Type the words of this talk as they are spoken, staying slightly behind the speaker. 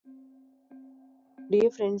Dear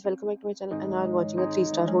friends, welcome back to my channel and are watching a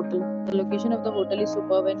 3-star hotel. The location of the hotel is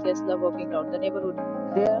superb and guests love walking around the neighborhood.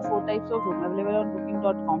 There are 4 types of rooms available on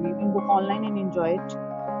booking.com. You can book online and enjoy it.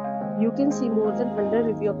 You can see more than 100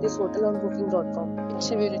 reviews of this hotel on booking.com. Its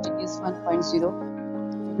review rating is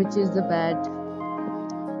 1.0, which is the bad.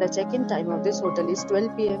 The check-in time of this hotel is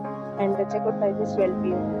 12 p.m. and the check-out time is 12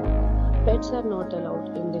 p.m. Pets are not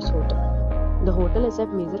allowed in this hotel. The hotel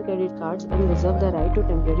accepts major credit cards and reserves the right to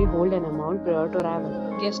temporarily hold an amount prior to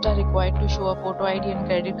arrival. Guests are required to show a photo ID and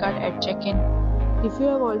credit card at check-in. If you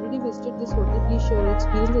have already visited this hotel, please share your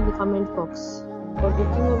experience in the comment box. For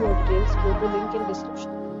booking or more details, go to link in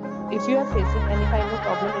description. If you are facing any kind of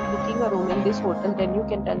problem in booking a room in this hotel, then you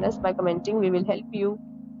can tell us by commenting. We will help you.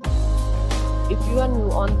 If you are new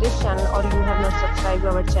on this channel or you have not subscribed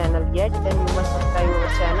our channel yet, then you must subscribe our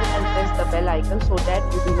channel and press the bell icon so that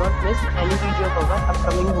you do not miss any video of our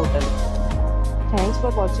upcoming hotel. Thanks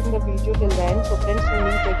for watching the video till the end. So friends, we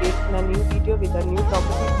meet again in a new video with a new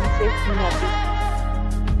property. Be safe, be happy.